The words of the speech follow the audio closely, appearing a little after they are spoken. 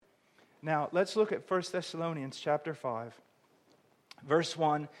Now, let's look at 1 Thessalonians chapter 5, verse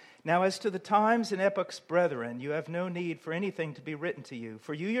 1. Now, as to the times and epochs, brethren, you have no need for anything to be written to you,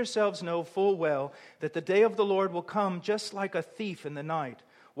 for you yourselves know full well that the day of the Lord will come just like a thief in the night.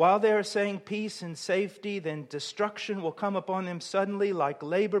 While they are saying peace and safety, then destruction will come upon them suddenly like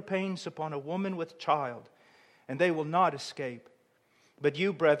labor pains upon a woman with child, and they will not escape. But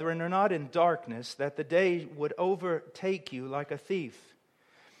you, brethren, are not in darkness, that the day would overtake you like a thief.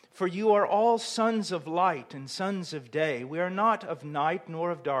 For you are all sons of light and sons of day. We are not of night nor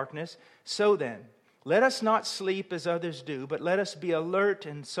of darkness. So then, let us not sleep as others do, but let us be alert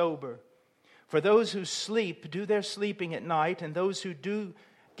and sober. For those who sleep do their sleeping at night, and those who do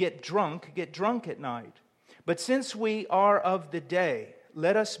get drunk at night. But since we are of the day,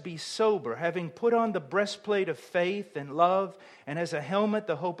 let us be sober, having put on the breastplate of faith and love, and as a helmet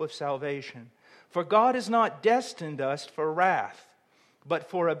the hope of salvation. For God has not destined us for wrath,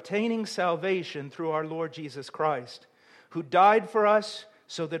 but for obtaining salvation through our Lord Jesus Christ, who died for us,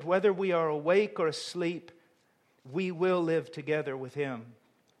 so that whether we are awake or asleep, we will live together with Him.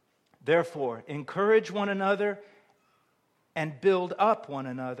 Therefore, encourage one another and build up one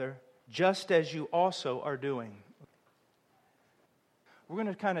another, just as you also are doing. We're going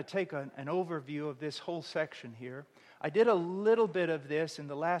to kind of take an overview of this whole section here. I did a little bit of this in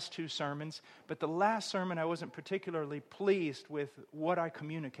the last two sermons, but the last sermon I wasn't particularly pleased with what I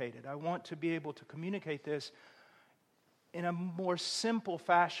communicated. I want to be able to communicate this in a more simple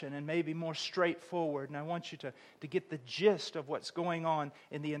fashion and maybe more straightforward, and I want you to get the gist of what's going on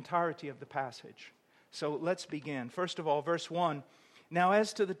in the entirety of the passage. So let's begin. First of all, verse 1. Now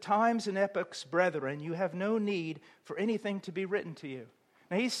as to the times and epochs, brethren, you have no need for anything to be written to you.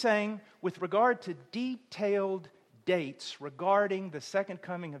 Now he's saying, with regard to detailed dates regarding the second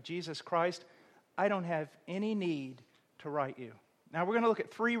coming of Jesus Christ, I don't have any need to write you. Now we're going to look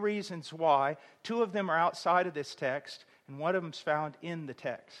at three reasons why. Two of them are outside of this text, and one of them is found in the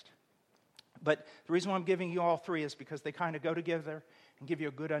text. But the reason why I'm giving you all three is because they kind of go together and give you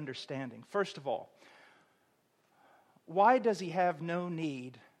a good understanding. First of all, why does he have no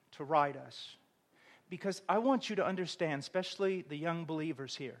need to write us? Because I want you to understand, especially the young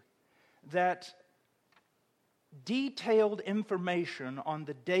believers here, that detailed information on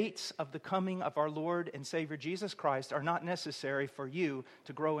the dates of the coming of our Lord and Savior Jesus Christ are not necessary for you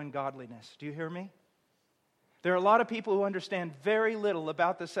to grow in godliness. Do you hear me? There are a lot of people who understand very little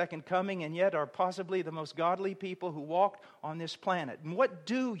about the second coming and yet are possibly the most godly people who walked on this planet. And what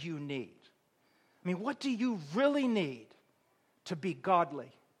do you need? I mean, what do you really need to be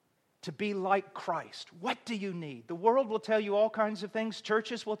godly? To be like Christ? What do you need? The world will tell you all kinds of things.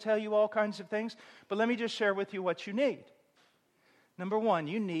 Churches will tell you all kinds of things. But let me just share with you what you need. Number one,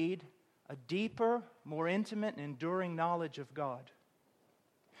 you need a deeper, more intimate, and enduring knowledge of God.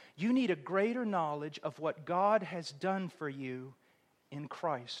 You need a greater knowledge of what God has done for you in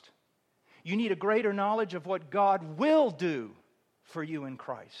Christ. You need a greater knowledge of what God will do for you in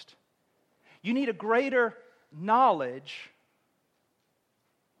Christ. You need a greater knowledge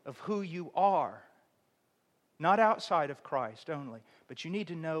of who you are. Not outside of Christ only, but you need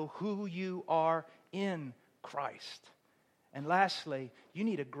to know who you are in Christ. And lastly, you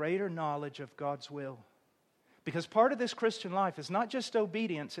need a greater knowledge of God's will. Because part of this Christian life is not just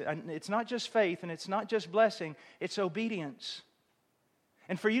obedience, and it's not just faith, and it's not just blessing, it's obedience.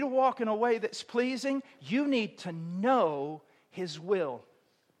 And for you to walk in a way that's pleasing, you need to know His will,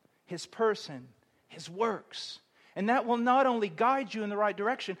 His person, His works. And that will not only guide you in the right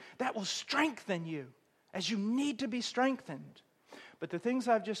direction, that will strengthen you as you need to be strengthened. But the things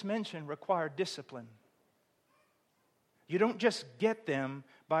I've just mentioned require discipline. You don't just get them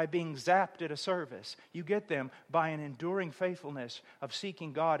by being zapped at a service. You get them by an enduring faithfulness of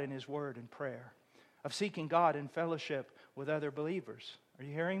seeking God in His Word and prayer, of seeking God in fellowship with other believers. Are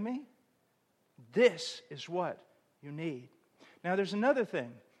you hearing me? This is what you need. Now there's another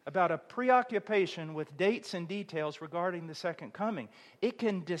thing about a preoccupation with dates and details regarding the second coming. It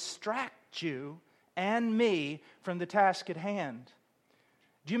can distract you and me from the task at hand.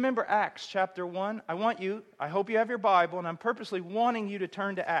 Do you remember Acts chapter 1? I hope you have your Bible, and I'm purposely wanting you to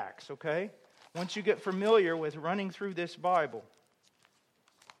turn to Acts, okay? Once you get familiar with running through this Bible.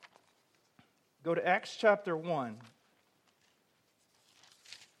 Go to Acts chapter 1.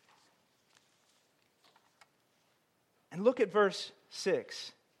 And look at verse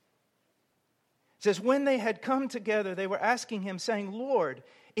 6. It says, when they had come together, they were asking him, saying, Lord,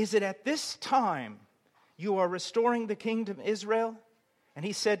 is it at this time you are restoring the kingdom of Israel? And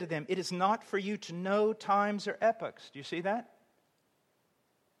he said to them, it is not for you to know times or epochs. Do you see that?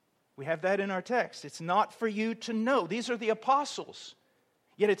 We have that in our text. It's not for you to know. These are the apostles.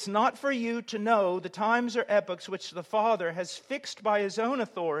 Yet it's not for you to know the times or epochs which the Father has fixed by His own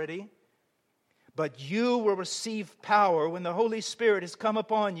authority, but you will receive power when the Holy Spirit has come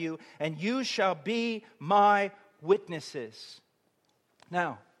upon you, and you shall be my witnesses.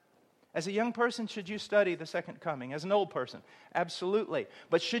 Now, as a young person, should you study the second coming? As an old person? Absolutely.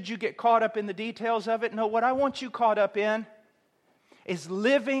 But should you get caught up in the details of it? No, what I want you caught up in is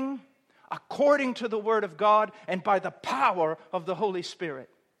living according to the Word of God and by the power of the Holy Spirit.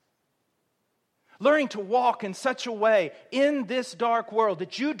 Learning to walk in such a way in this dark world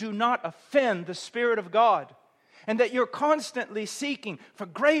that you do not offend the Spirit of God, and that you're constantly seeking for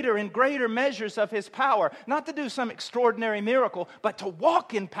greater and greater measures of His power, not to do some extraordinary miracle, but to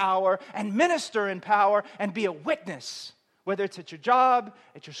walk in power and minister in power and be a witness, whether it's at your job,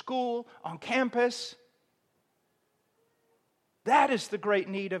 at your school, on campus. That is the great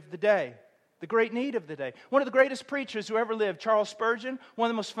need of the day. The great need of the day. One of the greatest preachers who ever lived, Charles Spurgeon, one of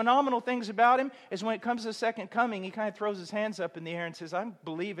the most phenomenal things about him is when it comes to the second coming, he kind of throws his hands up in the air and says, I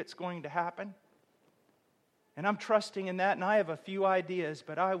believe it's going to happen. And I'm trusting in that, and I have a few ideas,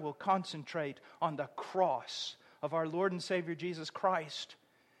 but I will concentrate on the cross of our Lord and Savior Jesus Christ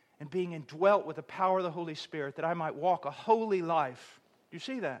and being indwelt with the power of the Holy Spirit that I might walk a holy life. Do you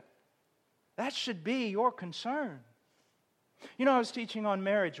see that? That should be your concern. You know, I was teaching on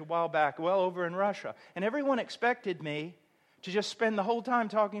marriage a while back, well over in Russia, and everyone expected me to just spend the whole time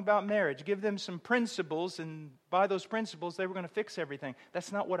talking about marriage, give them some principles, and by those principles they were going to fix everything.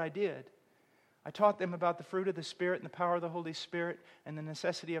 That's not what I did. I taught them about the fruit of the Spirit and the power of the Holy Spirit and the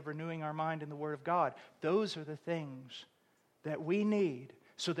necessity of renewing our mind in the Word of God. Those are the things that we need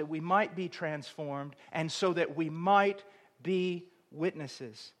so that we might be transformed and so that we might be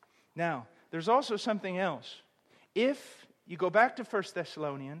witnesses. Now, there's also something else. If you go back to 1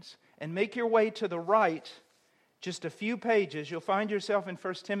 Thessalonians and make your way to the right just a few pages, you'll find yourself in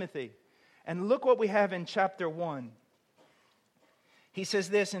 1 Timothy. And look what we have in chapter 1. He says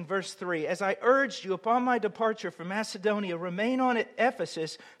this in verse 3, As I urged you upon my departure from Macedonia, remain on at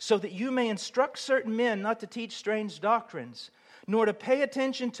Ephesus, so that you may instruct certain men not to teach strange doctrines, nor to pay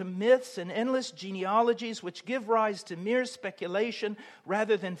attention to myths and endless genealogies which give rise to mere speculation,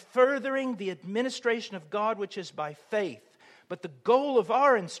 rather than furthering the administration of God which is by faith. But the goal of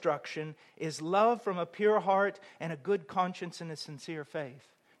our instruction is love from a pure heart and a good conscience and a sincere faith.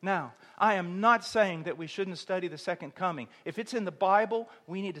 Now, I am not saying that we shouldn't study the second coming. If it's in the Bible,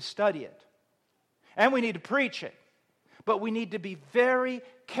 we need to study it. And we need to preach it. But we need to be very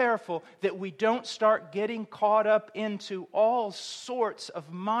careful that we don't start getting caught up into all sorts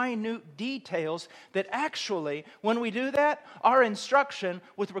of minute details that actually, when we do that, our instruction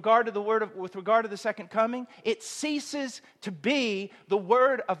with regard to the second coming, it ceases to be the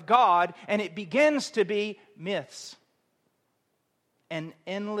Word of God and it begins to be myths and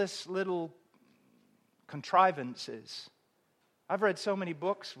endless little contrivances. I've read so many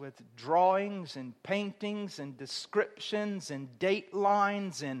books with drawings and paintings and descriptions and date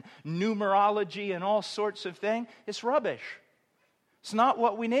lines and numerology and all sorts of things. It's rubbish. It's not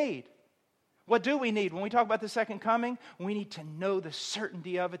what we need. What do we need? When we talk about the second coming, we need to know the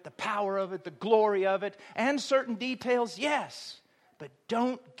certainty of it, the power of it, the glory of it, and certain details, yes. But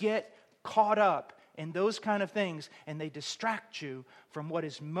don't get caught up in those kind of things, and they distract you from what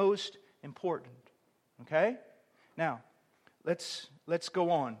is most important. Okay? Now, let's go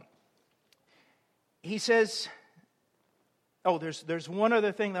on. He says, there's one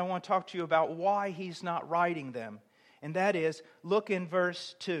other thing that I want to talk to you about why he's not writing them. And that is, look in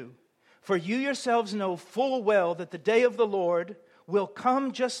verse 2. For you yourselves know full well that the day of the Lord will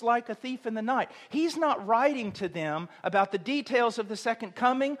come just like a thief in the night. He's not writing to them about the details of the second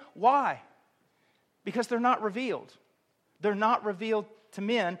coming. Why? Because they're not revealed. They're not revealed to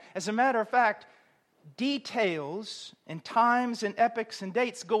men. As a matter of fact, details and times and epochs and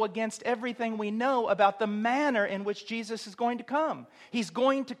dates go against everything we know about the manner in which Jesus is going to come. He's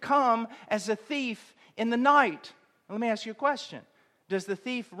going to come as a thief in the night. Let me ask you a question. Does the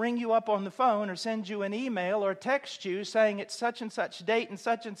thief ring you up on the phone or send you an email or text you saying it's such and such date and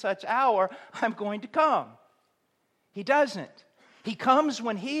such hour, I'm going to come? He doesn't. He comes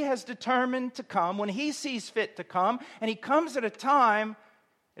when he has determined to come, when he sees fit to come, and he comes at a time,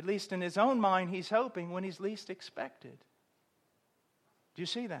 at least in his own mind, he's hoping, when he's least expected. Do you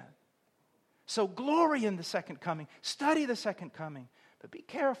see that? So glory in the second coming. Study the second coming. But be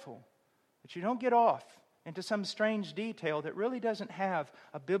careful that you don't get off into some strange detail that really doesn't have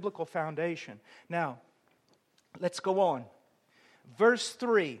a biblical foundation. Now, let's go on. Verse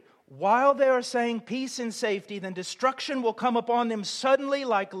 3. while they are saying peace and safety, then destruction will come upon them suddenly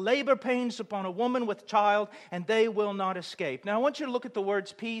like labor pains upon a woman with child, and they will not escape. Now I want you to look at the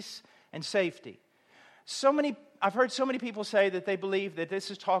words peace and safety. I've heard so many people say that they believe that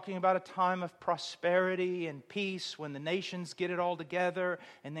this is talking about a time of prosperity and peace when the nations get it all together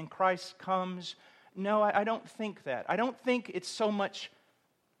and then Christ comes. No, I don't think that. I don't think it's so much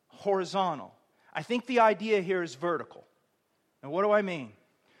horizontal. I think the idea here is vertical. And what do I mean?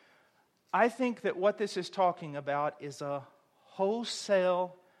 I think that what this is talking about is a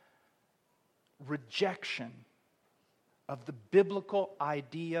wholesale rejection of the biblical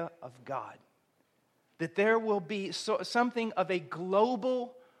idea of God. That there will be something of a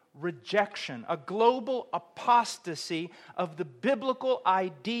global rejection, a global apostasy of the biblical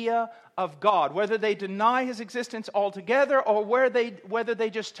idea of God. Whether they deny His existence altogether or whether they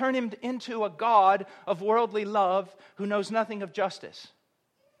just turn Him into a God of worldly love who knows nothing of justice.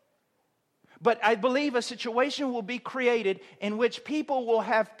 But I believe a situation will be created in which people will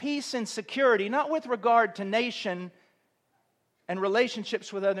have peace and security, not with regard to nation and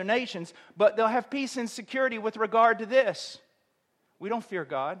relationships with other nations, but they'll have peace and security with regard to this. We don't fear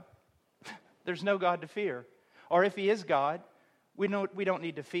God. There's no God to fear. Or if He is God, we don't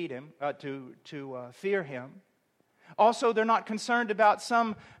need to fear Him. Also, they're not concerned about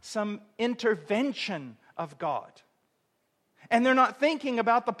some intervention of God. And they're not thinking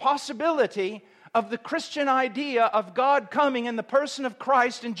about the possibility of the Christian idea of God coming in the person of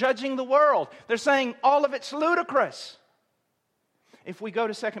Christ and judging the world. They're saying all of it's ludicrous. If we go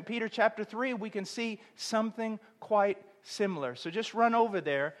to 2 Peter chapter 3, we can see something quite similar. So just run over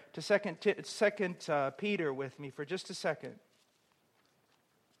there to 2 Peter with me for just a second.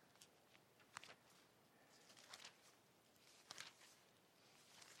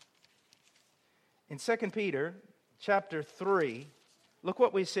 In 2 Peter chapter 3, look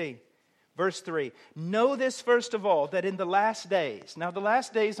what we see. Verse 3, know this first of all, that in the last days. Now the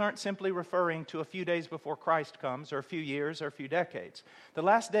last days aren't simply referring to a few days before Christ comes, or a few years, or a few decades. The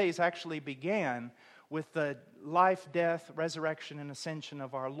last days actually began with the life, death, resurrection, and ascension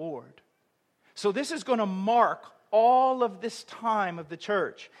of our Lord. So this is going to mark all of this time of the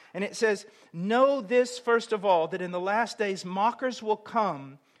church. And it says, know this first of all, that in the last days mockers will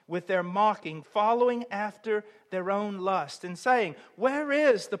come with their mocking, following after their own lust, and saying, where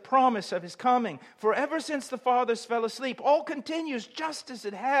is the promise of His coming? For ever since the fathers fell asleep, all continues just as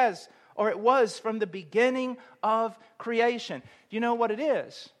it has, or it was from the beginning of creation. Do you know what it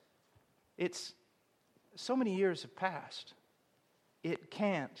is? It's so many years have passed. It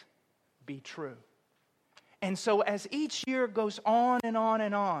can't be true. And so as each year goes on and on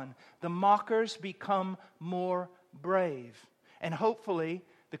and on, the mockers become more brave. And hopefully,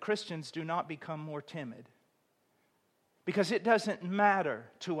 the Christians do not become more timid. Because it doesn't matter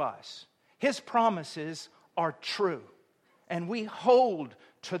to us. His promises are true. And we hold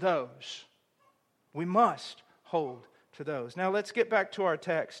to those. We must hold to those. Now let's get back to our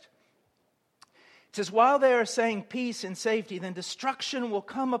text. It says, while they are saying peace and safety, then destruction will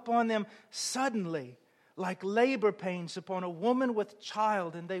come upon them suddenly, like labor pains upon a woman with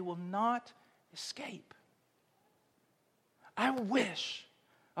child, and they will not escape.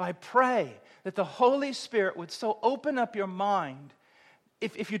 I pray that the Holy Spirit would so open up your mind,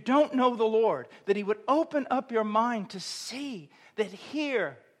 if you don't know the Lord, that He would open up your mind to see that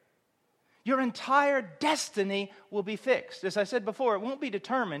here, your entire destiny will be fixed. As I said before, it won't be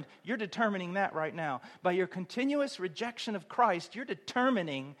determined. You're determining that right now. By your continuous rejection of Christ, you're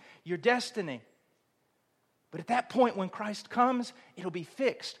determining your destiny. But at that point, when Christ comes, it'll be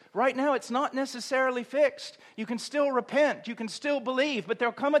fixed. Right now, it's not necessarily fixed. You can still repent. You can still believe. But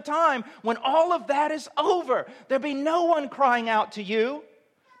there'll come a time when all of that is over. There'll be no one crying out to you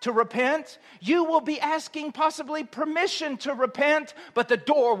to repent. You will be asking possibly permission to repent, but the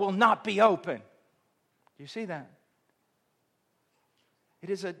door will not be open. Do you see that? It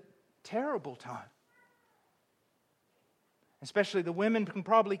is a terrible time. Especially the women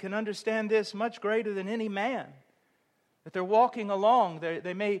probably can understand this much greater than any man. That they're walking along,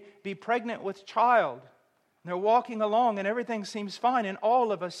 they may be pregnant with child. And they're walking along and everything seems fine. And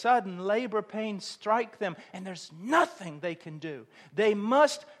all of a sudden, labor pains strike them. And there's nothing they can do. They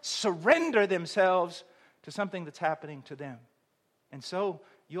must surrender themselves to something that's happening to them. And so,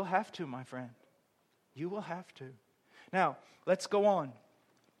 you'll have to, my friend. You will have to. Now, let's go on.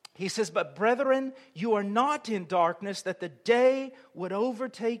 He says, but brethren, you are not in darkness, that the day would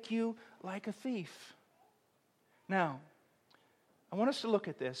overtake you like a thief. Now, I want us to look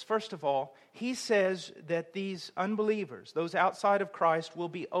at this. First of all, he says that these unbelievers, those outside of Christ, will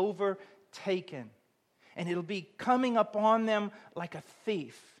be overtaken. And it'll be coming upon them like a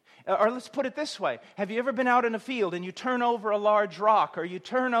thief. Or let's put it this way. Have you ever been out in a field and you turn over a large rock, or you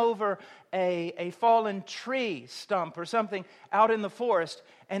turn over a fallen tree stump or something out in the forest,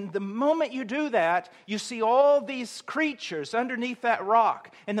 and the moment you do that, you see all these creatures underneath that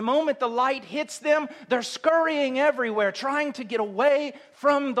rock. And the moment the light hits them, they're scurrying everywhere, trying to get away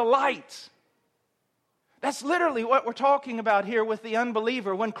from the light. That's literally what we're talking about here with the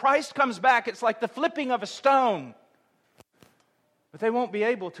unbeliever. When Christ comes back, it's like the flipping of a stone. But they won't be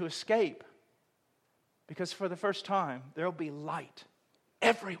able to escape, because for the first time, there'll be light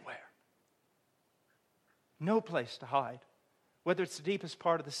everywhere. No place to hide. Whether it's the deepest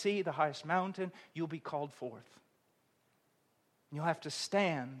part of the sea, the highest mountain, you'll be called forth. You'll have to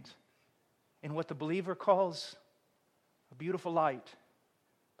stand in what the believer calls a beautiful light.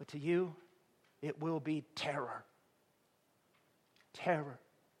 But to you, it will be terror. Terror.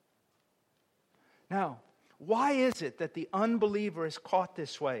 Now, why is it that the unbeliever is caught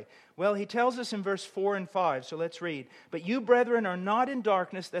this way? Well, he tells us in verse 4 and 5, so let's read. But you, brethren, are not in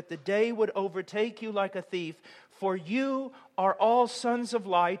darkness, that the day would overtake you like a thief. For you are all sons of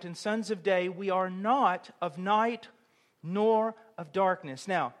light and sons of day. We are not of night nor of darkness.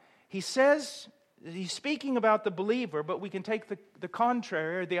 Now, he says, he's speaking about the believer, but we can take the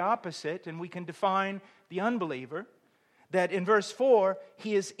contrary, or the opposite, and we can define the unbeliever. That in verse 4,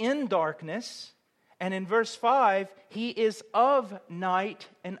 he is in darkness. And in verse 5, he is of night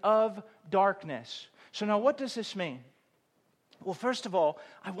and of darkness. So now what does this mean? Well, first of all,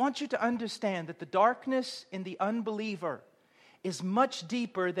 I want you to understand that the darkness in the unbeliever is much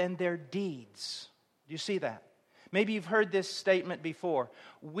deeper than their deeds. Do you see that? Maybe you've heard this statement before.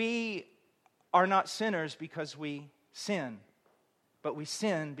 We are not sinners because we sin, but we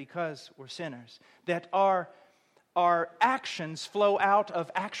sin because we're sinners. That our actions flow out of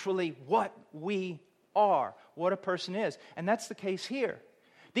actually what we are, what a person is. And that's the case here.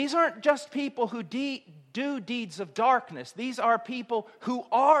 These aren't just people who do deeds of darkness. These are people who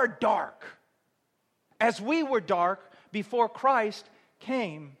are dark, as we were dark before Christ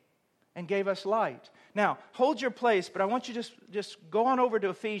came and gave us light. Now, hold your place, but I want you to just go on over to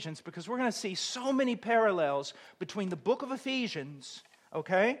Ephesians, because we're going to see so many parallels between the book of Ephesians,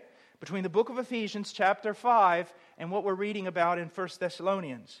 okay? Between the book of Ephesians, chapter 5, and what we're reading about in 1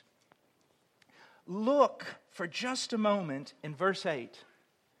 Thessalonians. Look for just a moment in verse 8.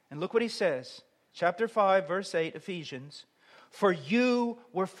 And look what he says. Chapter 5, verse 8, Ephesians. For you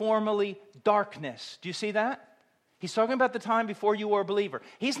were formerly darkness. Do you see that? He's talking about the time before you were a believer.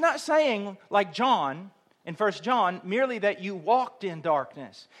 He's not saying, like John, in 1 John, merely that you walked in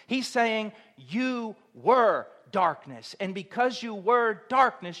darkness. He's saying you were darkness. And because you were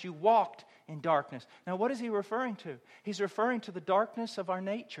darkness, you walked in darkness. Now, what is he referring to? He's referring to the darkness of our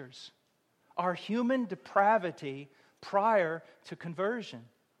natures. Our human depravity prior to conversion.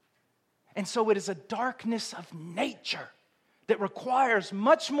 And so it is a darkness of nature that requires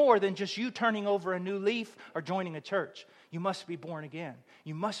much more than just you turning over a new leaf or joining a church. You must be born again.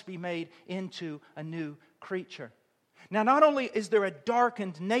 You must be made into a new creature. Now, not only is there a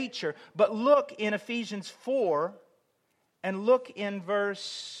darkened nature, but look in Ephesians 4 and look in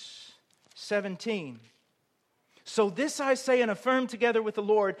verse 17. So this I say and affirm together with the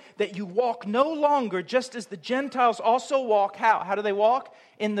Lord, that you walk no longer just as the Gentiles also walk. How? How do they walk?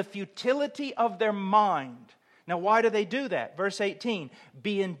 In the futility of their mind. Now, why do they do that? Verse 18,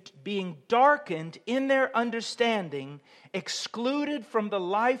 being darkened in their understanding, excluded from the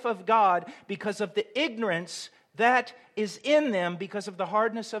life of God because of the ignorance that is in them because of the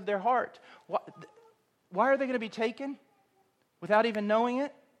hardness of their heart. Why are they going to be taken without even knowing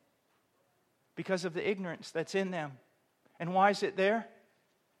it? Because of the ignorance that's in them. And why is it there?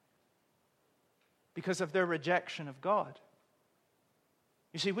 Because of their rejection of God.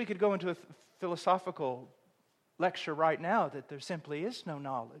 You see, we could go into a philosophical lecture right now that there simply is no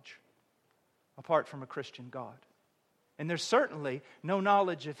knowledge apart from a Christian God. And there's certainly no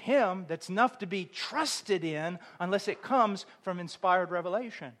knowledge of Him that's enough to be trusted in unless it comes from inspired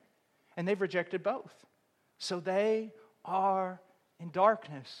revelation. And they've rejected both. So they are in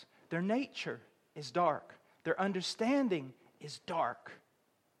darkness. Their nature is dark. Their understanding is dark.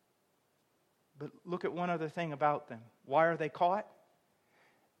 But look at one other thing about them. Why are they caught?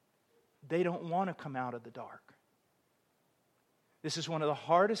 They don't want to come out of the dark. This is one of the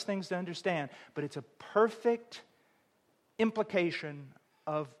hardest things to understand, but it's a perfect implication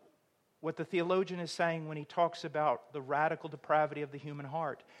of what the theologian is saying when he talks about the radical depravity of the human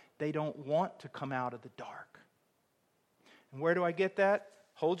heart. They don't want to come out of the dark. And where do I get that?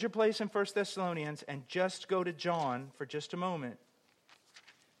 Hold your place in 1 Thessalonians and just go to John for just a moment.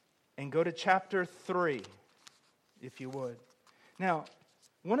 And go to chapter 3, if you would. Now,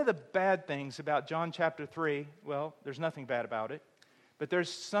 One of the bad things about John chapter 3, well, there's nothing bad about it, but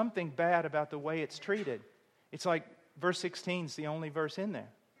there's something bad about the way it's treated. It's like verse 16 is the only verse in there.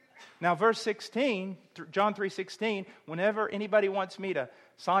 Now, verse 16, John 3:16, whenever anybody wants me to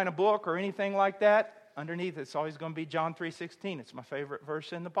sign a book or anything like that, underneath it's always going to be John 3:16. It's my favorite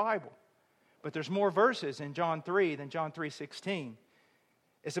verse in the Bible. But there's more verses in John 3 than John 3:16.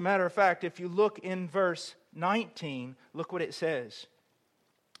 As a matter of fact, if you look in verse 19, look what it says.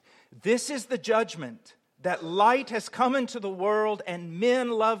 This is the judgment, that light has come into the world, and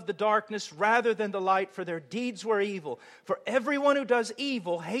men love the darkness rather than the light, for their deeds were evil. For everyone who does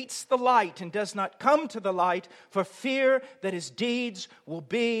evil hates the light and does not come to the light, for fear that his deeds will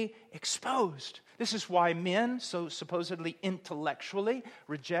be exposed. This is why men, so supposedly intellectually,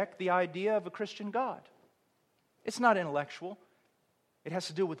 reject the idea of a Christian God. It's not intellectual. It has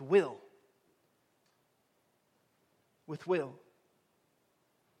to do with will. With will.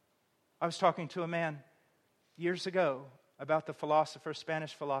 I was talking to a man years ago about the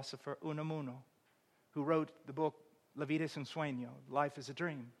Spanish philosopher Unamuno, who wrote the book La Vida es un Sueño, Life is a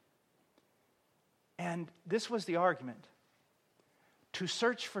Dream. And this was the argument. To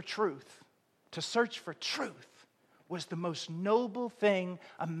search for truth was the most noble thing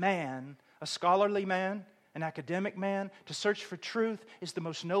a man, a scholarly man, an academic man, to search for truth is the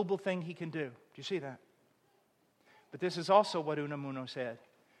most noble thing he can do. Do you see that? But this is also what Unamuno said.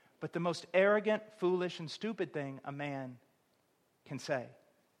 But the most arrogant, foolish, and stupid thing a man can say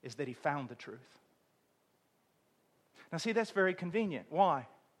is that he found the truth. Now see, that's very convenient. Why?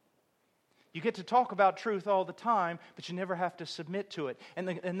 You get to talk about truth all the time, but you never have to submit to it. And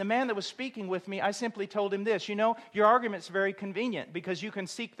the man that was speaking with me, I simply told him this, your argument's very convenient because you can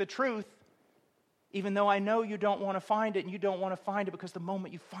seek the truth even though I know you don't want to find it, and you don't want to find it because the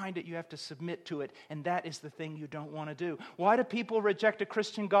moment you find it, you have to submit to it, and that is the thing you don't want to do. Why do people reject a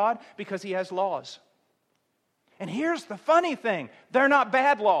Christian God? Because he has laws. And here's the funny thing. They're not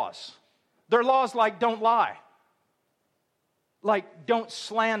bad laws. They're laws like don't lie, like don't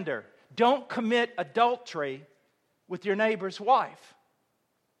slander, don't commit adultery with your neighbor's wife.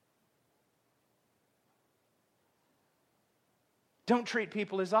 Don't treat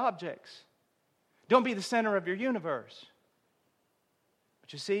people as objects. Don't be the center of your universe.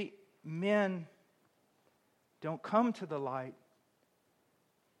 But you see, men don't come to the light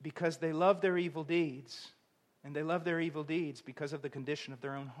because they love their evil deeds. And they love their evil deeds because of the condition of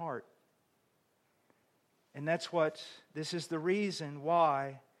their own heart. And this is the reason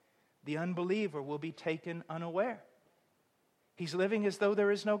why the unbeliever will be taken unaware. He's living as though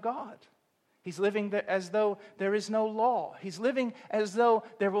there is no God. He's living as though there is no law. He's living as though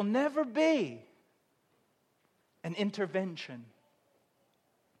there will never be an intervention,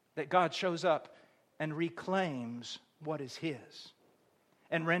 that God shows up and reclaims what is His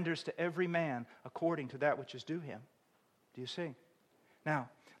and renders to every man according to that which is due him. Do you see? Now,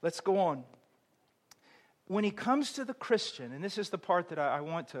 let's go on. When he comes to the Christian, and this is the part that I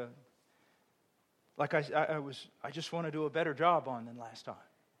want to, I just want to do a better job on than last time.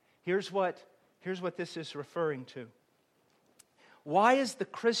 Here's what this is referring to. Why is the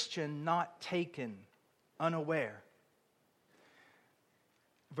Christian not taken unaware?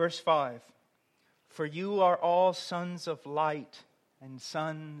 Verse 5, for you are all sons of light and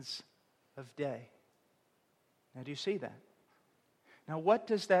sons of day. Now, do you see that? Now, what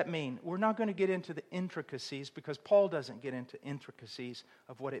does that mean? We're not going to get into the intricacies because Paul doesn't get into intricacies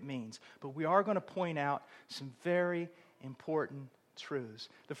of what it means. But we are going to point out some very important truths.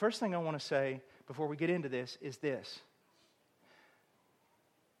 The first thing I want to say before we get into this is this.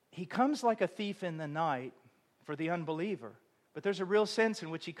 He comes like a thief in the night for the unbeliever, but there's a real sense in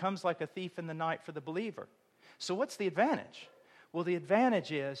which he comes like a thief in the night for the believer. So what's the advantage? Well, the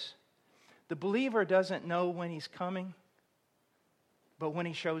advantage is the believer doesn't know when he's coming, but when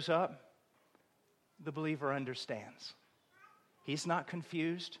he shows up, the believer understands. He's not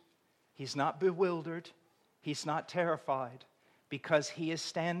confused. He's not bewildered. He's not terrified, because he is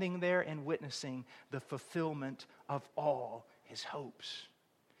standing there and witnessing the fulfillment of all his hopes.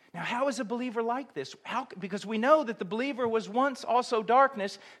 Now, how is a believer like this? Because we know that the believer was once also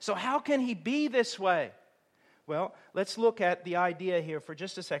darkness, so how can he be this way? Well, let's look at the idea here for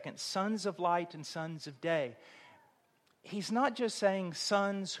just a second. Sons of light and sons of day. He's not just saying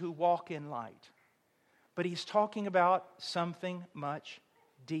sons who walk in light, but he's talking about something much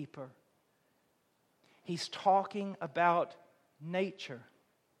deeper. He's talking about nature,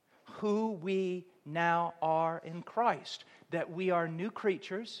 who we now are in Christ, that we are new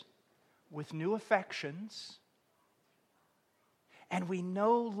creatures with new affections, and we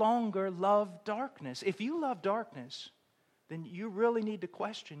no longer love darkness. If you love darkness, then you really need to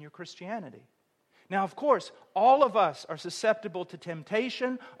question your Christianity. Now, of course, all of us are susceptible to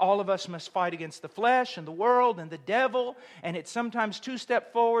temptation. All of us must fight against the flesh and the world and the devil. And it's sometimes 2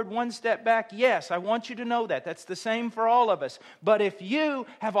 steps forward, 1 step back. Yes, I want you to know that. That's the same for all of us. But if you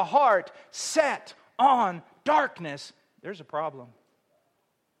have a heart set on darkness, there's a problem.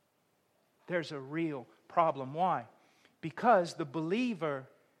 There's a real problem. Why? Because the believer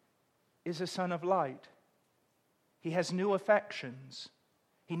is a son of light. He has new affections.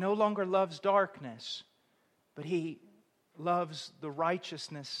 He no longer loves darkness, but he loves the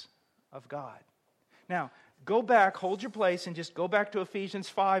righteousness of God. Now, go back, hold your place, and just go back to Ephesians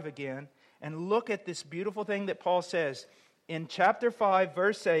 5 again, and look at this beautiful thing that Paul says. In chapter 5,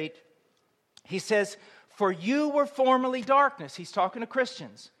 verse 8, he says, "For you were formerly darkness." He's talking to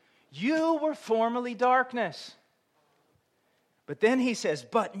Christians. You were formerly darkness. But then he says,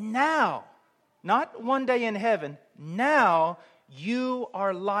 "But now," not one day in heaven, now you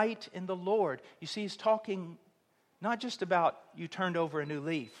are light in the Lord. You see, he's talking not just about you turned over a new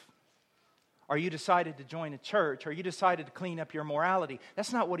leaf, or you decided to join a church, or you decided to clean up your morality.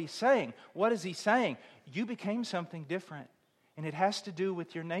 That's not what he's saying. What is he saying? You became something different, and it has to do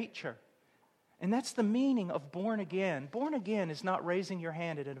with your nature. And that's the meaning of born again. Born again is not raising your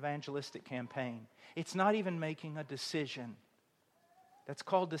hand at an evangelistic campaign. It's not even making a decision. That's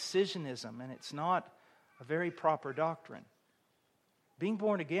called decisionism, and it's not a very proper doctrine. Being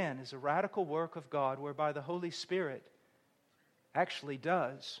born again is a radical work of God whereby the Holy Spirit actually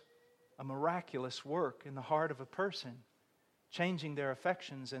does a miraculous work in the heart of a person, changing their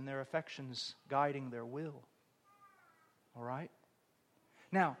affections and their affections guiding their will. All right?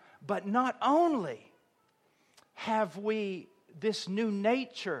 Now, but not only have we this new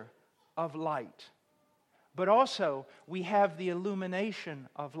nature of light, but also we have the illumination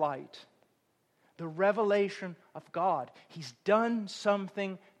of light. The revelation of God. He's done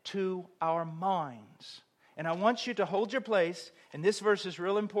something to our minds. And I want you to hold your place, and this verse is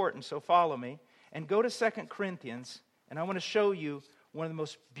real important, so follow me, and go to 2 Corinthians, and I want to show you one of the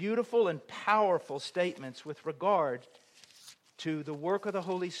most beautiful and powerful statements with regard to the work of the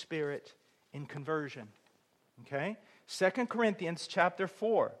Holy Spirit in conversion. Okay? 2 Corinthians chapter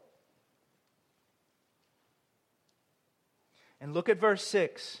 4. And look at verse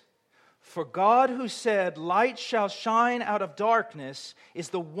 6. "For God who said, 'Light shall shine out of darkness,' is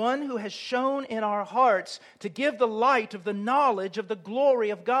the one who has shone in our hearts to give the light of the knowledge of the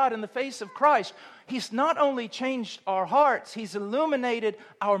glory of God in the face of Christ." He's not only changed our hearts, He's illuminated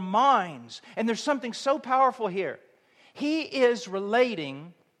our minds. And there's something so powerful here. He is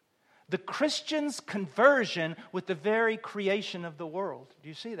relating the Christian's conversion with the very creation of the world. Do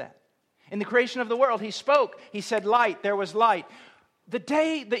you see that? In the creation of the world, He spoke. He said, "Light," there was light. The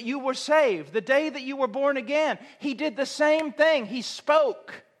day that you were saved, the day that you were born again, He did the same thing. He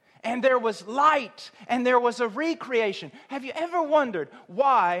spoke, and there was light, and there was a recreation. Have you ever wondered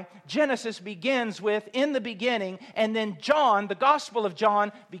why Genesis begins with "in the beginning," and then John, the Gospel of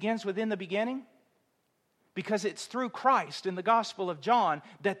John, begins with "in the beginning"? Because it's through Christ in the Gospel of John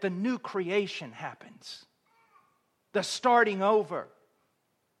that the new creation happens. The starting over.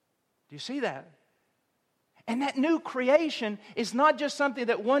 Do you see that? And that new creation is not just something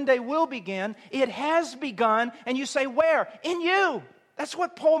that one day will begin. It has begun. And you say, where? In you. That's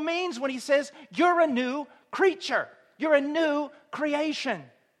what Paul means when he says, you're a new creature. You're a new creation.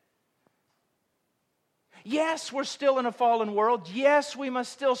 Yes, we're still in a fallen world. Yes, we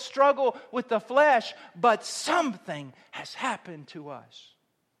must still struggle with the flesh. But something has happened to us.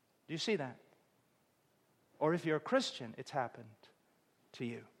 Do you see that? Or if you're a Christian, it's happened to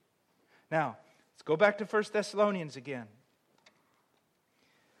you. Now, let's go back to 1 Thessalonians again.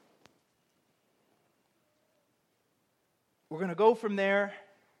 We're going to go from there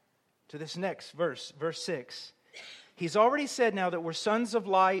to this next verse, verse 6. He's already said now that we're sons of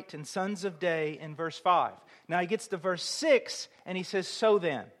light and sons of day in verse 5. Now he gets to verse 6 and he says, so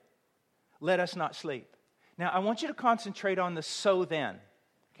then, let us not sleep. Now I want you to concentrate on the so then,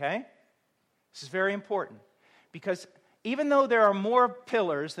 okay? This is very important because even though there are more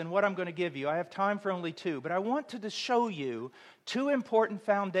pillars than what I'm going to give you, I have time for only two, but I want to show you two important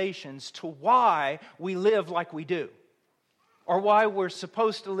foundations to why we live like we do, or why we're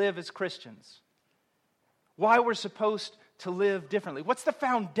supposed to live as Christians, why we're supposed to live differently. What's the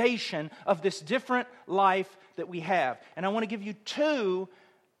foundation of this different life that we have? And I want to give you two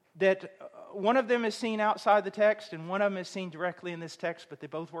that one of them is seen outside the text and one of them is seen directly in this text, but they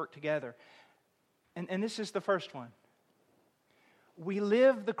both work together. And this is the first one. We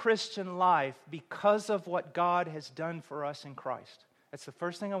live the Christian life because of what God has done for us in Christ. That's the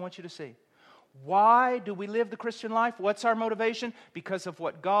first thing I want you to see. Why do we live the Christian life? What's our motivation? Because of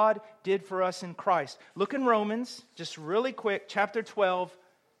what God did for us in Christ. Look in Romans, just really quick, chapter 12,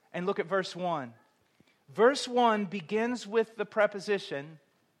 and look at verse 1. Verse 1 begins with the preposition,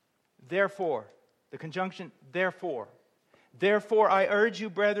 therefore. The conjunction, therefore. Therefore, I urge you,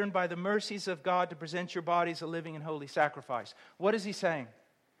 brethren, by the mercies of God, to present your bodies a living and holy sacrifice. What is he saying?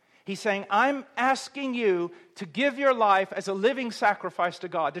 He's saying, I'm asking you to give your life as a living sacrifice to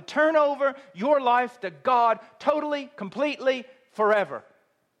God, to turn over your life to God totally, completely, forever.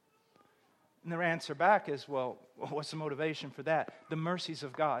 And their answer back is, well, what's the motivation for that? The mercies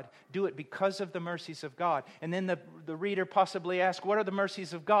of God. Do it because of the mercies of God. And then the reader possibly asks, what are the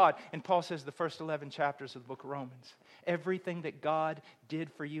mercies of God? And Paul says the first 11 chapters of the book of Romans. Everything that God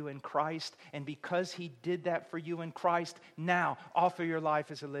did for you in Christ, and because He did that for you in Christ, now offer your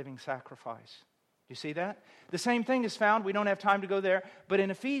life as a living sacrifice. Do you see that? The same thing is found, we don't have time to go there, but in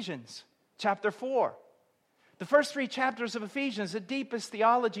Ephesians chapter 4. The first 3 chapters of Ephesians, the deepest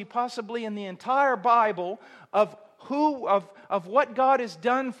theology possibly in the entire Bible of what God has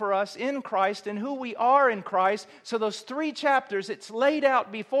done for us in Christ and who we are in Christ. So those 3 chapters, it's laid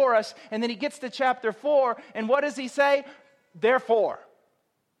out before us. And then he gets to chapter 4, and what does he say? Therefore,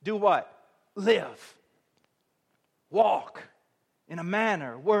 do what? Live. Walk in a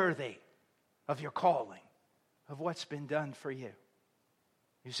manner worthy of your calling, of what's been done for you.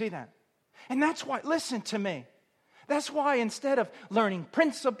 You see that? And that's why, listen to me. That's why instead of learning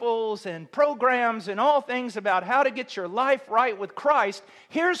principles and programs and all things about how to get your life right with Christ,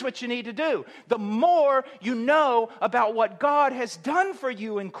 here's what you need to do. The more you know about what God has done for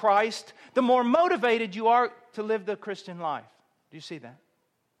you in Christ, the more motivated you are to live the Christian life. Do you see that?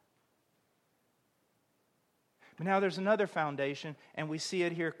 But now there's another foundation, and we see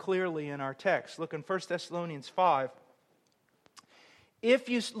it here clearly in our text. Look in 1 Thessalonians 5. If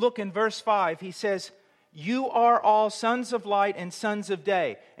you look in verse 5, he says, you are all sons of light and sons of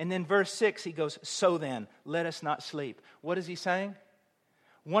day. And then verse 6, he goes, so then, let us not sleep. What is he saying?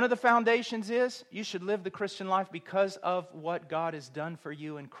 One of the foundations is you should live the Christian life because of what God has done for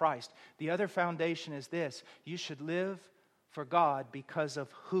you in Christ. The other foundation is this. You should live for God because of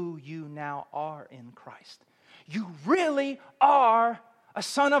who you now are in Christ. You really are a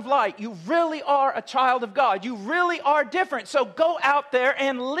son of light. You really are a child of God. You really are different. So go out there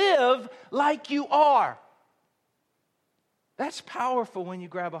and live like you are. That's powerful when you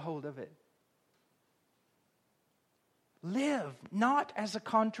grab a hold of it. Live not as a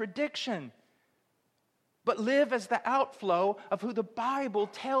contradiction, but live as the outflow of who the Bible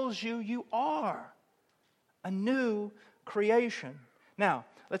tells you are. A new creation. Now,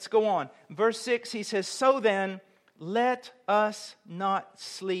 let's go on. Verse 6, he says, so then, let us not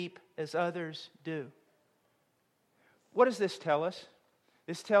sleep as others do. What does this tell us?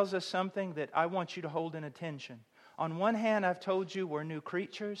 This tells us something that I want you to hold in attention. On one hand, I've told you we're new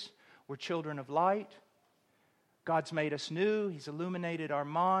creatures. We're children of light. God's made us new. He's illuminated our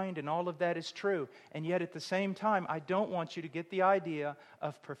mind, and all of that is true. And yet at the same time, I don't want you to get the idea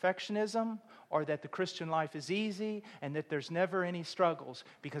of perfectionism or that the Christian life is easy and that there's never any struggles,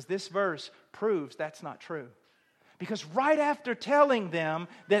 because this verse proves that's not true. Because right after telling them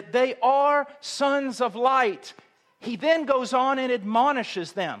that they are sons of light, he then goes on and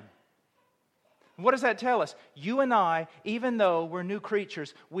admonishes them. What does that tell us? You and I, even though we're new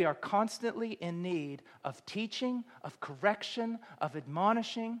creatures, we are constantly in need of teaching, of correction, of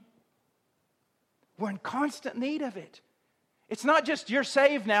admonishing. We're in constant need of it. It's not just you're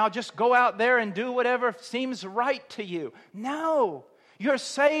saved now, just go out there and do whatever seems right to you. No, you're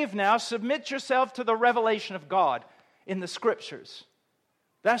saved now. Submit yourself to the revelation of God in the Scriptures.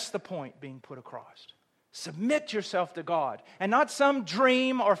 That's the point being put across. Submit yourself to God, and not some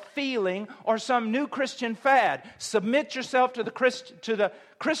dream or feeling or some new Christian fad. Submit yourself to the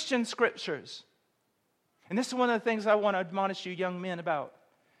Christian Scriptures. And this is one of the things I want to admonish you young men about.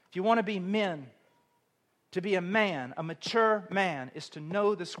 If you want to be men, to be a man, a mature man, is to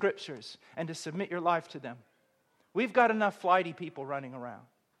know the Scriptures and to submit your life to them. We've got enough flighty people running around.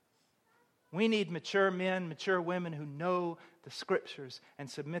 We need mature men, mature women who know the Scriptures and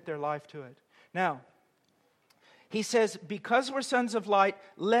submit their life to it. Now, he says, because we're sons of light,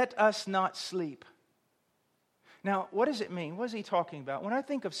 let us not sleep. Now, what does it mean? What is he talking about? When I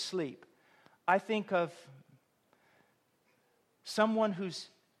think of sleep, I think of someone who's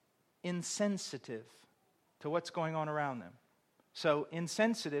insensitive to what's going on around them. So,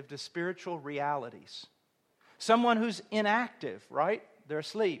 insensitive to spiritual realities. Someone who's inactive, right? They're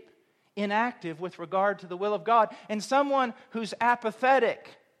asleep. Inactive with regard to the will of God. And someone who's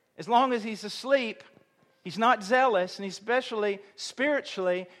apathetic. As long as he's asleep, He's not zealous, and especially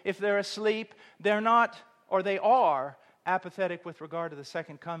spiritually, if they're asleep, they're not, or they are, apathetic with regard to the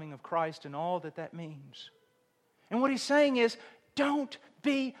second coming of Christ and all that that means. And what he's saying is, don't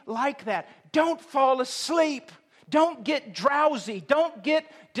be like that. Don't fall asleep. Don't get drowsy. Don't get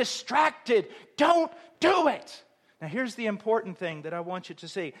distracted. Don't do it. Now here's the important thing that I want you to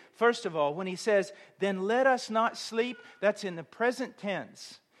see. First of all, when he says, then let us not sleep, that's in the present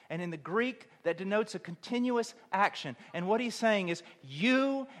tense. And in the Greek, that denotes a continuous action. And what he's saying is,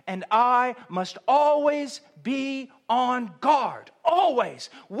 you and I must always be on guard. Always.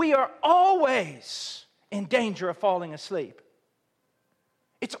 We are always in danger of falling asleep.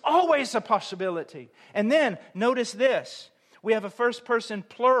 It's always a possibility. And then, notice this. We have a first person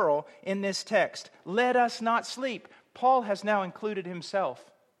plural in this text. Let us not sleep. Paul has now included himself.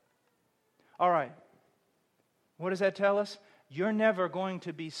 All right. What does that tell us? You're never going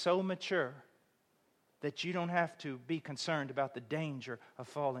to be so mature that you don't have to be concerned about the danger of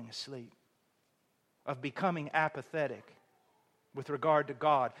falling asleep, of becoming apathetic with regard to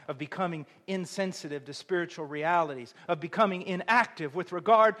God, of becoming insensitive to spiritual realities, of becoming inactive with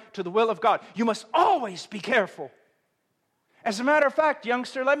regard to the will of God. You must always be careful. As a matter of fact,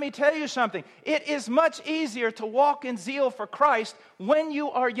 youngster, let me tell you something. It is much easier to walk in zeal for Christ when you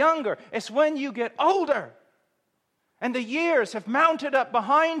are younger. It's when you get older and the years have mounted up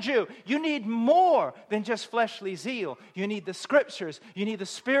behind you. You need more than just fleshly zeal. You need the Scriptures. You need the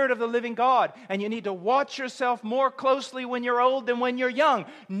Spirit of the living God. And you need to watch yourself more closely when you're old than when you're young.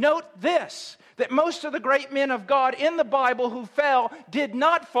 Note this, that most of the great men of God in the Bible who fell did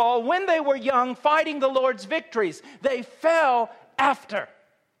not fall when they were young fighting the Lord's victories. They fell after,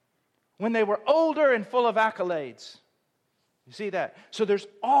 when they were older and full of accolades. You see that? So there's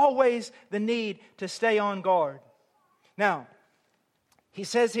always the need to stay on guard. Now, he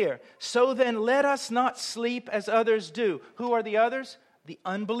says here, so then let us not sleep as others do. Who are the others? The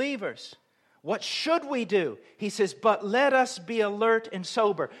unbelievers. What should we do? He says, but let us be alert and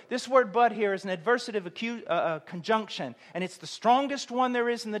sober. This word but here is an adversative conjunction, and it's the strongest one there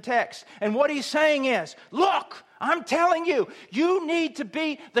is in the text. And what he's saying is, look, I'm telling you, you need to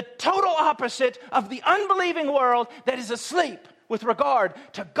be the total opposite of the unbelieving world that is asleep with regard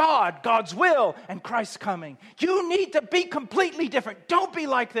to God, God's will, and Christ's coming. You need to be completely different. Don't be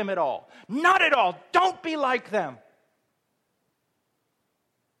like them at all. Not at all. Don't be like them.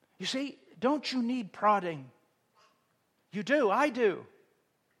 You see, don't you need prodding? You do. I do.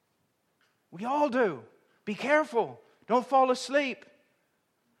 We all do. Be careful. Don't fall asleep.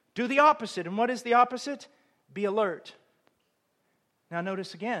 Do the opposite. And what is the opposite? Be alert. Now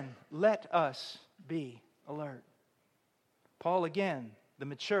notice again, let us be alert. Paul again, the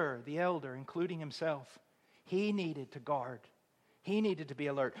mature, the elder, including himself, he needed to guard. He needed to be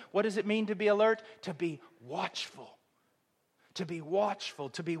alert. What does it mean to be alert? To be watchful. To be watchful,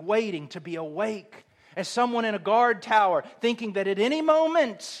 to be waiting, to be awake. As someone in a guard tower, thinking that at any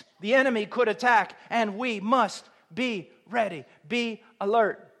moment the enemy could attack, and we must be ready. Be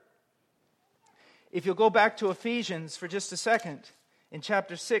alert. If you'll go back to Ephesians for just a second, in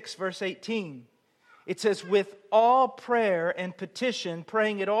chapter 6, verse 18, it says, with all prayer and petition,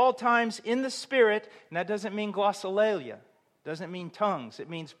 praying at all times in the Spirit, and that doesn't mean glossolalia, doesn't mean tongues, it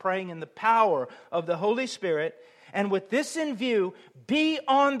means praying in the power of the Holy Spirit. And with this in view, be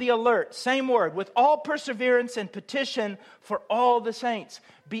on the alert, same word, with all perseverance and petition for all the saints.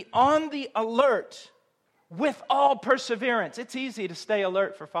 Be on the alert with all perseverance. It's easy to stay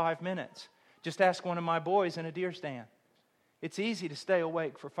alert for 5 minutes. Just ask one of my boys in a deer stand. It's easy to stay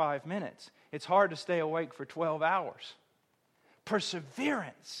awake for 5 minutes. It's hard to stay awake for 12 hours.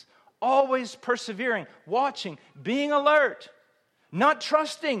 Perseverance. Always persevering, watching, being alert. Not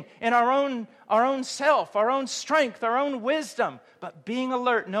trusting in our own self, our own strength, our own wisdom, but being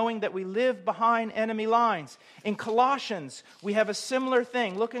alert, knowing that we live behind enemy lines. In Colossians, we have a similar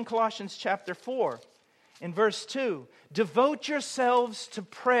thing. Look in Colossians chapter 4. In verse 2, devote yourselves to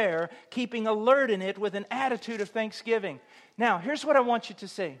prayer, keeping alert in it with an attitude of thanksgiving. Now, here's what I want you to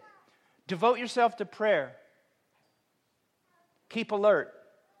see. Devote yourself to prayer. Keep alert.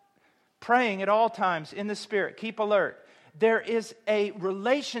 Praying at all times in the Spirit. Keep alert. There is a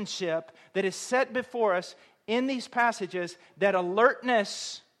relationship that is set before us in these passages that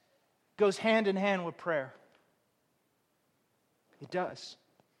alertness goes hand in hand with prayer. It does.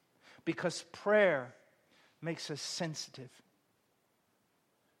 Because prayer makes us sensitive.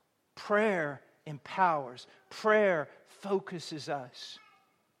 Prayer empowers. Prayer focuses us.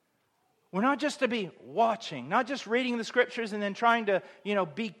 We're not just to be watching, not just reading the Scriptures and then trying to,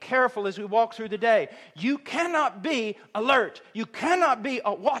 be careful as we walk through the day. You cannot be alert. You cannot be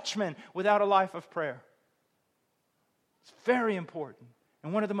a watchman without a life of prayer. It's very important.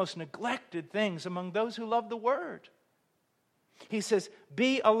 And one of the most neglected things among those who love the Word. He says,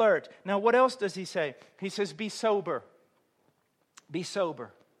 be alert. Now, what else does he say? He says, be sober. Be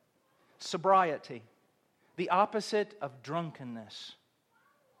sober. Sobriety. The opposite of drunkenness.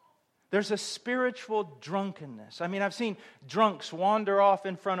 There's a spiritual drunkenness. I mean, I've seen drunks wander off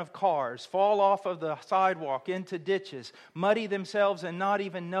in front of cars, fall off of the sidewalk into ditches, muddy themselves and not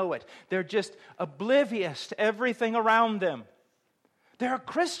even know it. They're just oblivious to everything around them. There are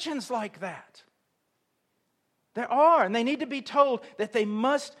Christians like that. There are, and they need to be told that they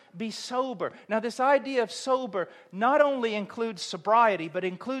must be sober. Now, this idea of sober not only includes sobriety, but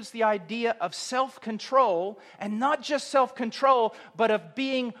includes the idea of self-control, and not just self-control, but of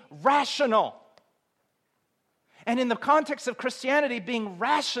being rational. And in the context of Christianity, being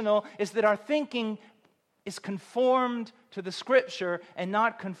rational is that our thinking is conformed to the Scripture and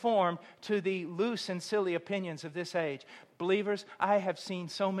not conformed to the loose and silly opinions of this age. Believers, I have seen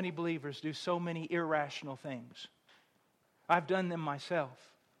so many believers do so many irrational things. I've done them myself.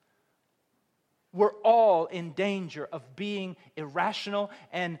 We're all in danger of being irrational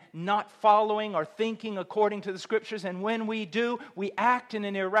and not following or thinking according to the Scriptures. And when we do, we act in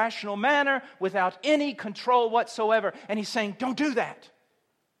an irrational manner without any control whatsoever. And he's saying, don't do that.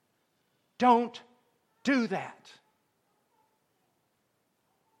 Don't do that.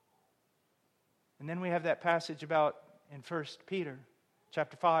 And then we have that passage about in 1 Peter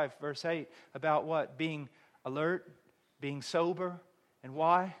chapter 5, verse 8, about what? Being alert, being sober. And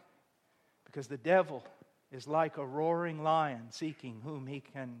why? Because the devil is like a roaring lion seeking whom he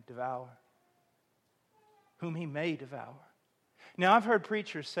can devour. Whom he may devour. Now, I've heard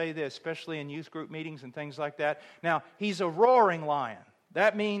preachers say this, especially in youth group meetings and things like that. Now, he's a roaring lion.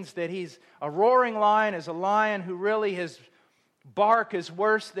 That means that he's a roaring lion is a lion who really his bark is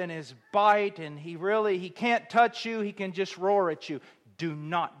worse than his bite, and he can't touch you, he can just roar at you. Do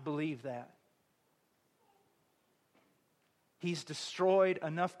not believe that. He's destroyed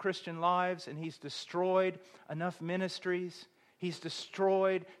enough Christian lives, and he's destroyed enough ministries. He's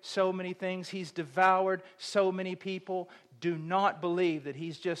destroyed so many things. He's devoured so many people. Do not believe that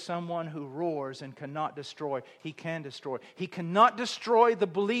he's just someone who roars and cannot destroy. He can destroy. He cannot destroy the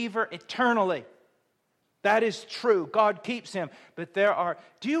believer eternally. That is true. God keeps him. But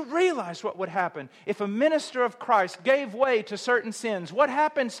do you realize what would happen if a minister of Christ gave way to certain sins? What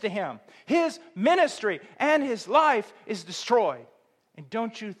happens to him? His ministry and his life is destroyed. And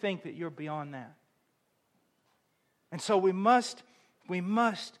don't you think that you're beyond that? And so we must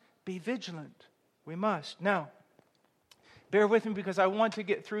be vigilant. We must. Now, bear with me because I want to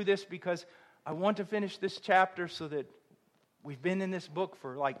get through this, because I want to finish this chapter so that we've been in this book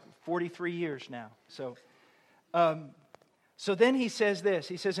for like 43 years now. So then he says this.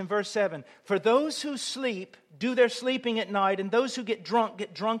 He says in verse 7, for those who sleep do their sleeping at night, and those who get drunk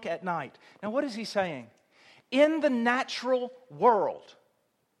at night. Now what is he saying? In the natural world,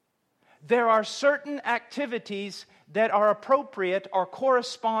 there are certain activities that are appropriate or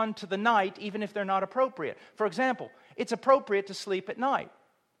correspond to the night, even if they're not appropriate. For example, it's appropriate to sleep at night.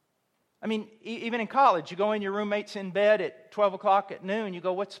 I mean, even in college, you go in, your roommate's in bed at 12 o'clock at noon, you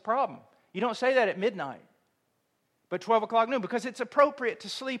go, what's the problem? You don't say that at midnight, but 12 o'clock noon, because it's appropriate to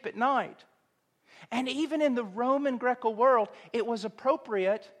sleep at night. And even in the Roman Greco world, it was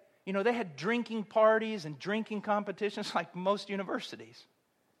appropriate. You know, they had drinking parties and drinking competitions like most universities.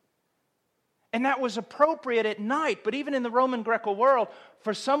 And that was appropriate at night. But even in the Roman Greco world,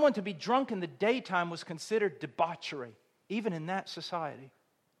 for someone to be drunk in the daytime was considered debauchery, even in that society.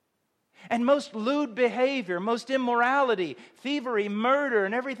 And most lewd behavior, most immorality, thievery, murder,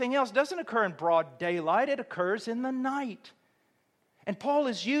 and everything else doesn't occur in broad daylight. It occurs in the night. And Paul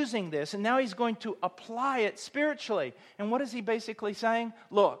is using this, and now he's going to apply it spiritually. And what is he basically saying?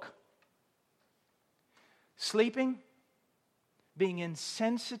 Look, sleeping, being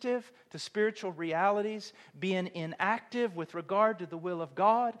insensitive to spiritual realities, being inactive with regard to the will of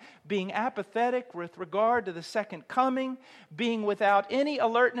God, being apathetic with regard to the second coming, being without any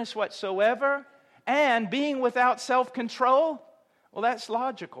alertness whatsoever, and being without self-control, well, that's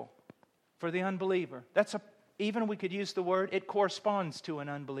logical for the unbeliever. Even we could use the word, it corresponds to an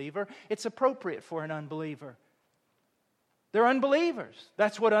unbeliever. It's appropriate for an unbeliever. They're unbelievers.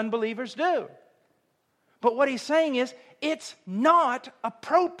 That's what unbelievers do. But what he's saying is, it's not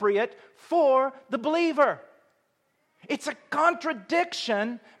appropriate for the believer. It's a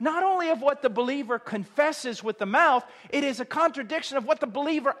contradiction, not only of what the believer confesses with the mouth, it is a contradiction of what the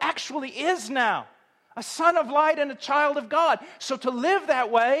believer actually is now. A son of light and a child of God. So to live that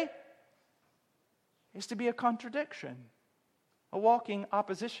way is to be a contradiction, a walking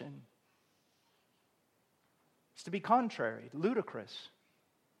opposition. It's to be contrary, ludicrous,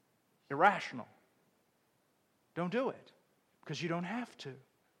 irrational. Don't do it, because you don't have to. You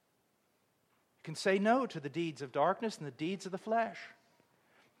can say no to the deeds of darkness and the deeds of the flesh.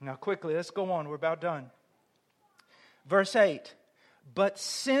 Now quickly, let's go on. We're about done. Verse 8. But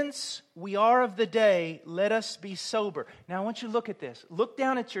since we are of the day, let us be sober. Now I want you to look at this. Look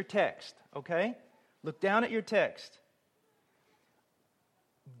down at your text, okay? Look down at your text.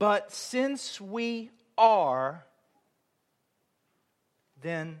 But since we are,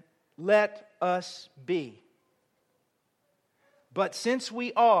 then let us be. But since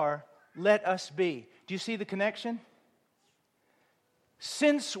we are, let us be. Do you see the connection?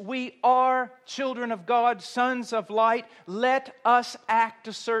 Since we are children of God, sons of light, let us act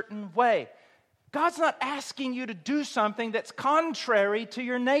a certain way. God's not asking you to do something that's contrary to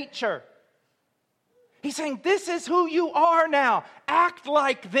your nature. He's saying, this is who you are now. Act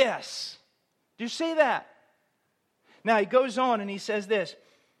like this. Do you see that? Now he goes on and he says this.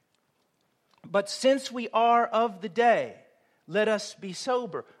 But since we are of the day, let us be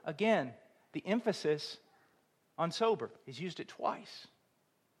sober. Again, the emphasis on sober. He's used it twice.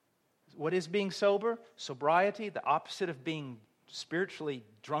 What is being sober? Sobriety, the opposite of being spiritually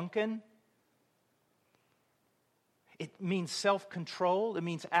drunken. It means self-control. It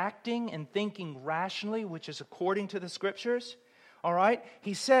means acting and thinking rationally, which is according to the Scriptures. All right?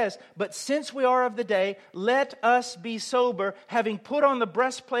 He says, but since we are of the day, let us be sober, having put on the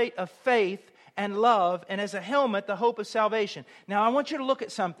breastplate of faith and love, and as a helmet, the hope of salvation. Now, I want you to look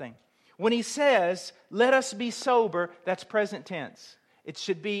at something. When he says, let us be sober, that's present tense. It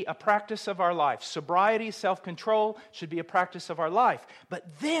should be a practice of our life. Sobriety, self-control should be a practice of our life. But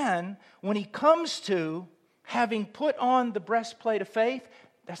then, when he comes to having put on the breastplate of faith,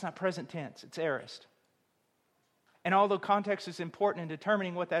 that's not present tense, it's aorist. And although context is important in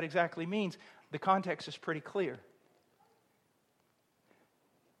determining what that exactly means, the context is pretty clear.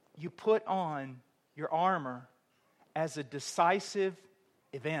 You put on your armor as a decisive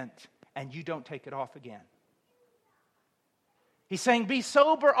event, and you don't take it off again. He's saying, be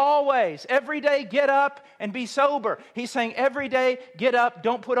sober always. Every day, get up and be sober. He's saying, every day, get up.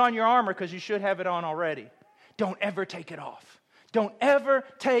 Don't put on your armor because you should have it on already. Don't ever take it off. Don't ever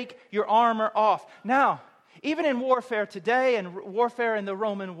take your armor off. Now, even in warfare today and warfare in the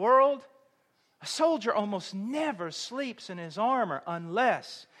Roman world, a soldier almost never sleeps in his armor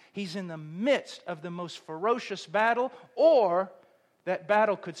unless he's in the midst of the most ferocious battle, or that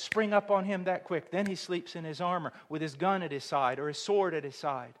battle could spring up on him that quick. Then he sleeps in his armor with his gun at his side or his sword at his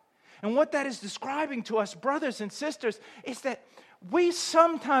side. And what that is describing to us, brothers and sisters, is that we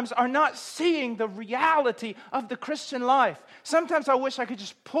sometimes are not seeing the reality of the Christian life. Sometimes I wish I could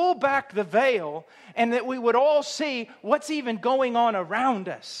just pull back the veil and that we would all see what's even going on around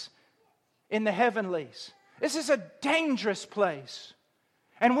us in the heavenlies. This is a dangerous place.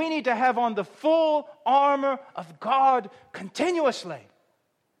 And we need to have on the full armor of God continuously.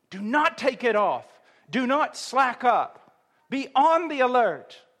 Do not take it off. Do not slack up. Be on the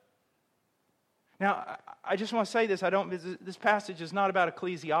alert. Now, I just want to say this. This passage is not about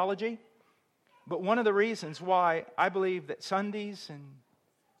ecclesiology. But one of the reasons why I believe that Sundays and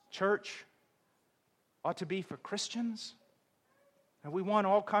church ought to be for Christians. And we want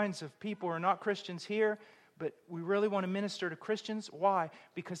all kinds of people who are not Christians here, but we really want to minister to Christians. Why?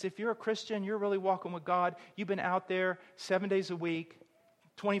 Because if you're a Christian, you're really walking with God. You've been out there 7 days a week,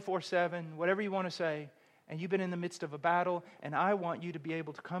 24/7, whatever you want to say, and you've been in the midst of a battle, and I want you to be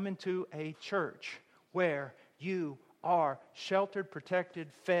able to come into a church where you are sheltered,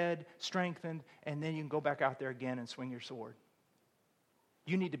 protected, fed, strengthened, and then you can go back out there again and swing your sword.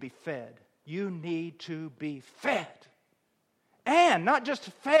 You need to be fed. You need to be fed. And not just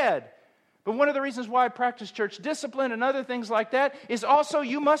fed, but one of the reasons why I practice church discipline and other things like that is also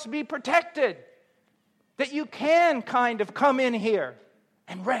you must be protected. That you can kind of come in here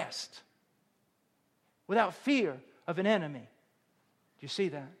and rest without fear of an enemy. Do you see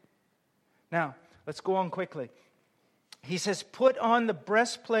that? Now, let's go on quickly. He says, put on the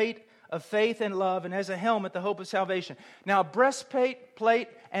breastplate of faith and love, and as a helmet, the hope of salvation. Now, a breastplate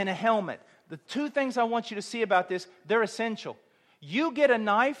and a helmet. The two things I want you to see about this, they're essential. You get a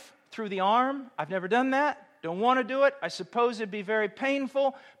knife through the arm. I've never done that. Don't want to do it. I suppose it'd be very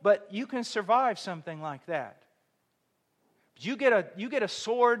painful, but you can survive something like that. You get a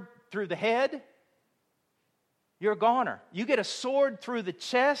sword through the head, you're a goner. You get a sword through the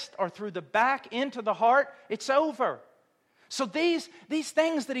chest or through the back into the heart, it's over. So these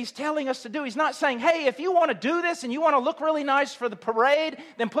things that he's telling us to do, he's not saying, hey, if you want to do this and you want to look really nice for the parade,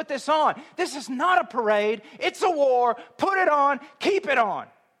 then put this on. This is not a parade. It's a war. Put it on. Keep it on.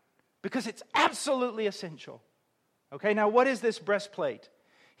 Because it's absolutely essential. Okay, now what is this breastplate?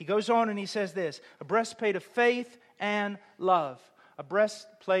 He goes on and he says this, a breastplate of faith and love. A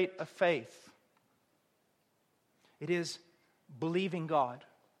breastplate of faith. It is believing God.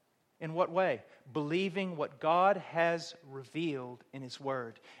 In what way? Believing what God has revealed in His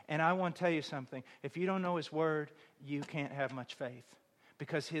Word. And I want to tell you something. If you don't know His Word, you can't have much faith.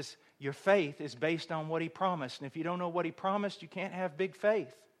 Because your faith is based on what He promised. And if you don't know what He promised, you can't have big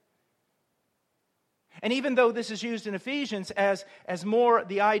faith. And even though this is used in Ephesians as more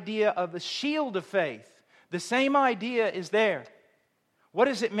the idea of the shield of faith, the same idea is there. What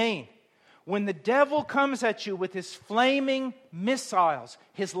does it mean? When the devil comes at you with his flaming missiles,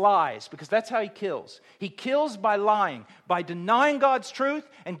 his lies, because that's how he kills. He kills by lying, by denying God's truth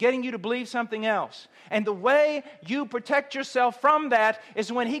and getting you to believe something else. And the way you protect yourself from that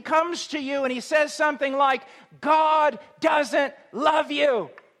is when he comes to you and he says something like, God doesn't love you.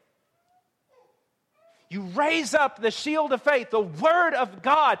 You raise up the shield of faith, the Word of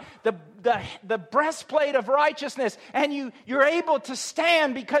God, the breastplate of righteousness, and you're able to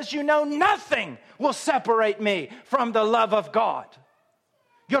stand because you know nothing will separate me from the love of God.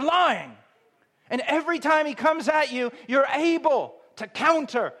 You're lying. And every time he comes at you, you're able to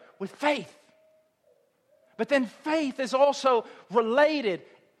counter with faith. But then faith is also related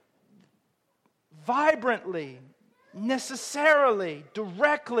vibrantly, necessarily,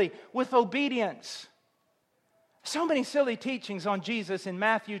 directly with obedience. So many silly teachings on Jesus in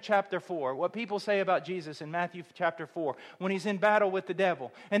Matthew chapter 4. What people say about Jesus in Matthew chapter 4 when he's in battle with the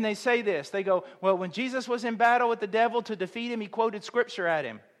devil. And they say this. They go, well, when Jesus was in battle with the devil to defeat him, he quoted Scripture at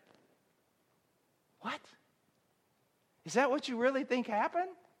him. What? Is that what you really think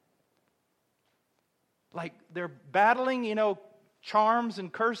happened? Like they're battling, charms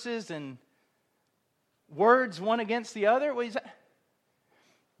and curses and words one against the other?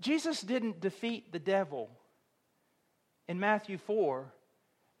 Jesus didn't defeat the devil in Matthew 4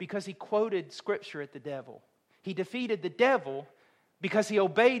 because he quoted Scripture at the devil. He defeated the devil because he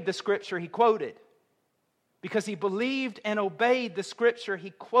obeyed the Scripture he quoted. Because he believed and obeyed the Scripture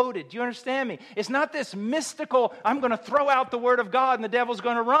he quoted. Do you understand me? It's not this mystical, I'm going to throw out the Word of God and the devil's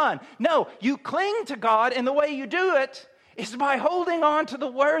going to run. No, you cling to God, and the way you do it is by holding on to the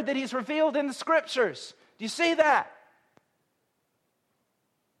Word that He's revealed in the Scriptures. Do you see that?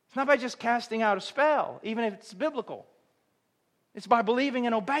 It's not by just casting out a spell, even if it's biblical. It's by believing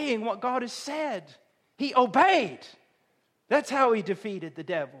and obeying what God has said. He obeyed. That's how he defeated the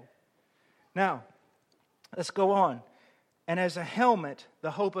devil. Now, let's go on. And as a helmet,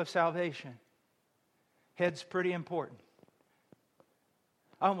 the hope of salvation. Head's pretty important.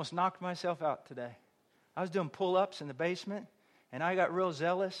 I almost knocked myself out today. I was doing pull-ups in the basement, and I got real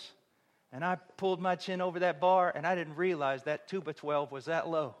zealous, and I pulled my chin over that bar, and I didn't realize that 2x12 was that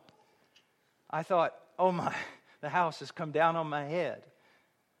low. I thought, oh my, the house has come down on my head.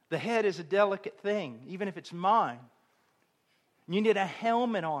 The head is a delicate thing, even if it's mine. You need a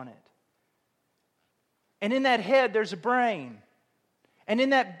helmet on it. And in that head, there's a brain. And in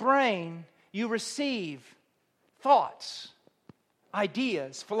that brain, you receive thoughts,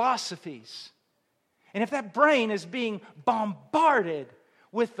 ideas, philosophies. And if that brain is being bombarded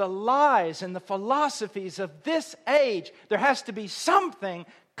with the lies and the philosophies of this age, there has to be something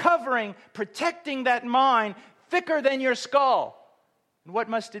covering, protecting that mind thicker than your skull. And what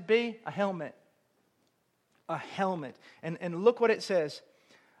must it be? A helmet. A helmet. And look what it says.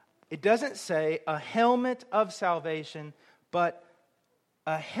 It doesn't say a helmet of salvation, but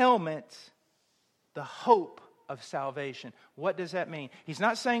a helmet, the hope of salvation. What does that mean? He's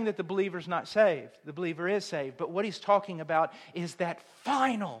not saying that the believer's not saved. The believer is saved. But what he's talking about is that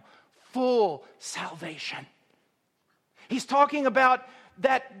final, full salvation. He's talking about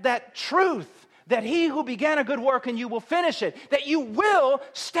that truth that he who began a good work in you will finish it. That you will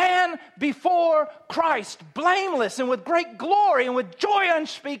stand before Christ blameless and with great glory and with joy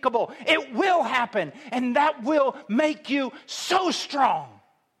unspeakable. It will happen. And that will make you so strong.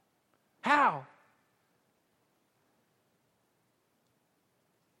 How?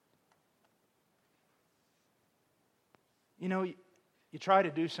 You try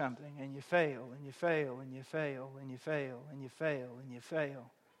to do something and you fail and you fail and you fail and you fail and you fail and you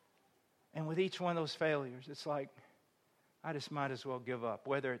fail. And with each one of those failures, it's like, I just might as well give up.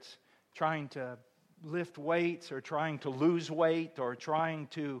 Whether it's trying to lift weights or trying to lose weight or trying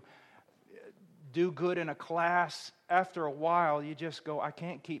to do good in a class, after a while you just go, I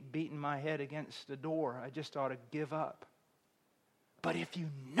can't keep beating my head against the door. I just ought to give up. But if you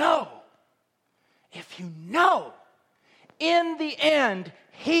know, in the end,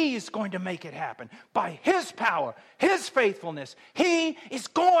 He's going to make it happen. By His power, His faithfulness, He is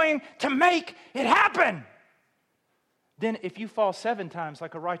going to make it happen. then if you fall 7 times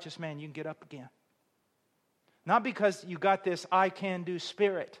like a righteous man, you can get up again. Not because you got this I can do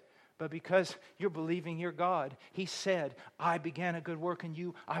spirit, but because you're believing your God. He said, I began a good work in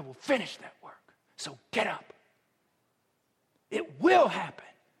you, I will finish that work. So get up. It will happen.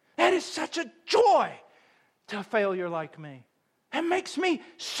 That is such a joy to a failure like me. It makes me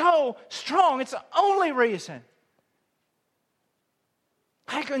so strong. It's the only reason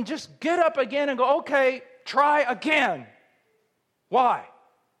I can just get up again and go, okay, try again. Why?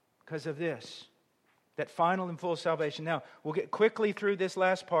 Because of this. That final and full salvation. Now, we'll get quickly through this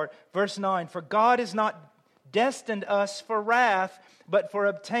last part. Verse 9, for God has not destined us for wrath, but for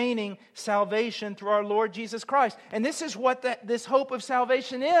obtaining salvation through our Lord Jesus Christ. And this is what this hope of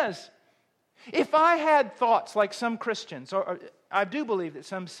salvation is. If I had thoughts like some Christians, or I do believe that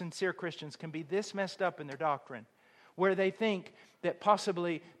some sincere Christians can be this messed up in their doctrine, where they think that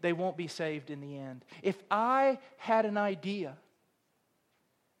possibly they won't be saved in the end. If I had an idea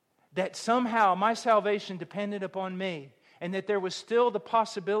that somehow my salvation depended upon me, and that there was still the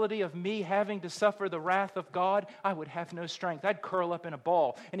possibility of me having to suffer the wrath of God, I would have no strength. I'd curl up in a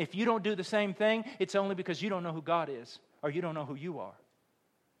ball. And if you don't do the same thing, it's only because you don't know who God is, or you don't know who you are.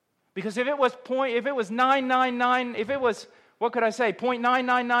 Because if it was 999, if it was, what could I say,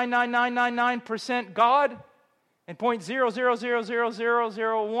 0.9999999% God, and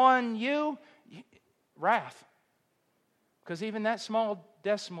 0.0000001 you, wrath. Because even that small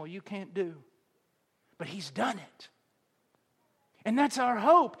decimal you can't do. But He's done it. And that's our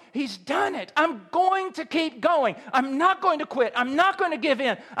hope. He's done it. I'm going to keep going. I'm not going to quit. I'm not going to give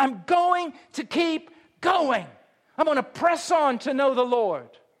in. I'm going to keep going. I'm going to press on to know the Lord.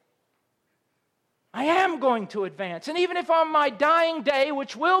 I am going to advance. And even if on my dying day,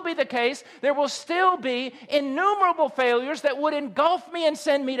 which will be the case, there will still be innumerable failures that would engulf me and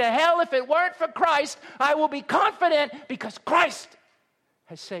send me to hell. If it weren't for Christ, I will be confident because Christ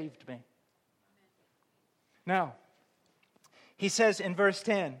has saved me. Now, he says in verse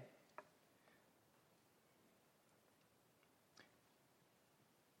 10,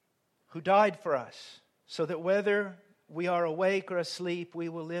 who died for us, so that whether we are awake or asleep, we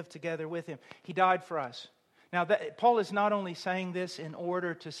will live together with Him. He died for us. Now, Paul is not only saying this in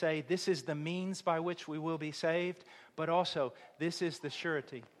order to say this is the means by which we will be saved, but also this is the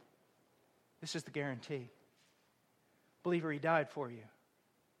surety. This is the guarantee. Believer, He died for you.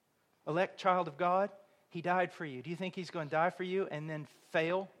 Elect child of God, He died for you. Do you think He's going to die for you and then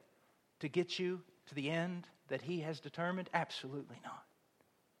fail to get you to the end that He has determined? Absolutely not.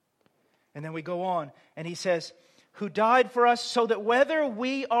 And then we go on and he says, who died for us so that whether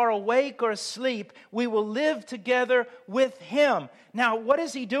we are awake or asleep, we will live together with Him. Now, what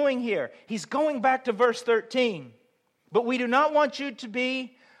is he doing here? He's going back to verse 13. But we do not want you to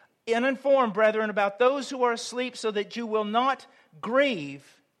be uninformed, brethren, about those who are asleep, so that you will not grieve,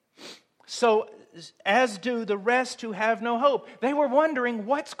 so as do the rest who have no hope. They were wondering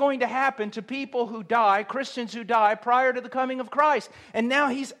what's going to happen to people who die, Christians who die prior to the coming of Christ. And now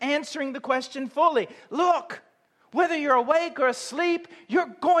he's answering the question fully. Look, whether you're awake or asleep,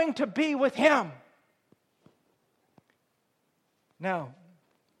 you're going to be with Him. Now,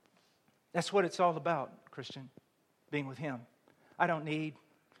 that's what it's all about, Christian, being with Him. I don't need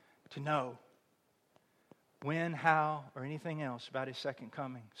to know when, how, or anything else about His second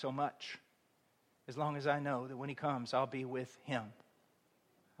coming so much. As long as I know that when He comes, I'll be with Him.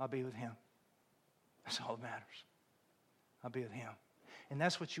 I'll be with Him. That's all that matters. I'll be with Him. And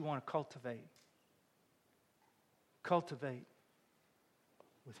that's what you want to cultivate. Cultivate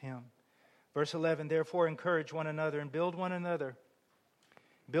with Him. Verse 11, therefore encourage one another and build one another.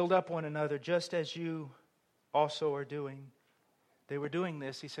 Build up one another just as you also are doing. They were doing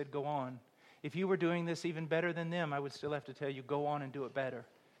this. He said, go on. If you were doing this even better than them, I would still have to tell you, go on and do it better.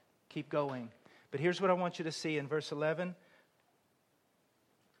 Keep going. But here's what I want you to see in verse 11.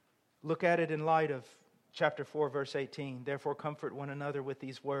 Look at it in light of chapter 4, verse 18. Therefore comfort one another with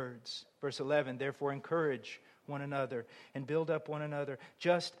these words. Verse 11, therefore encourage one another and build up one another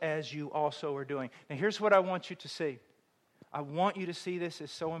just as you also are doing. Now here's what I want you to see. I want you to see this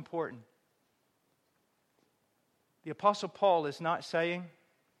is so important. The Apostle Paul is not saying,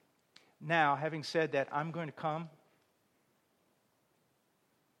 now, having said that, I'm going to come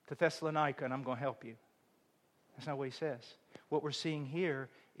to Thessalonica and I'm going to help you. That's not what he says. What we're seeing here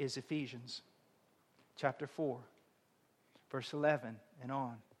is Ephesians chapter 4, verse 11 and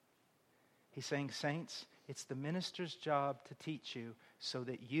on. He's saying, saints, it's the minister's job to teach you so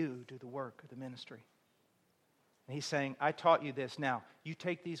that you do the work of the ministry. And he's saying, I taught you this. Now, you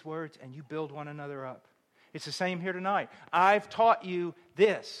take these words and you build one another up. It's the same here tonight. I've taught you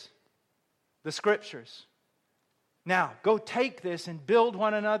this, the Scriptures. Now, go take this and build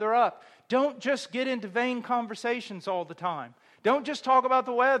one another up. Don't just get into vain conversations all the time. Don't just talk about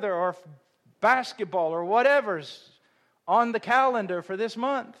the weather or basketball or whatever's on the calendar for this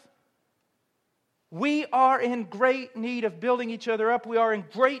month. We are in great need of building each other up. We are in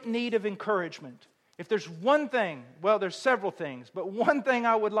great need of encouragement. If there's one thing, well, there's several things, but one thing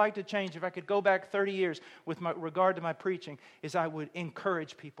I would like to change if I could go back 30 years with regard to my preaching is I would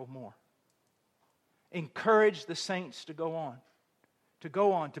encourage people more. Encourage the saints to go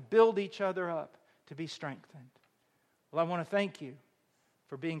on, to build each other up, to be strengthened. Well, I want to thank you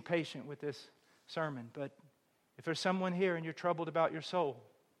for being patient with this sermon, but if there's someone here and you're troubled about your soul,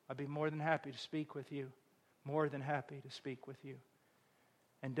 I'd be more than happy to speak with you. More than happy to speak with you.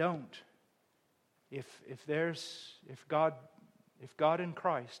 And don't. If God in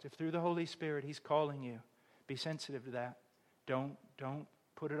Christ, if through the Holy Spirit He's calling you, be sensitive to that. Don't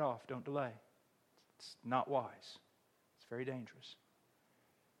put it off. Don't delay. It's not wise. It's very dangerous.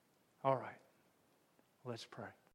 All right. Let's pray.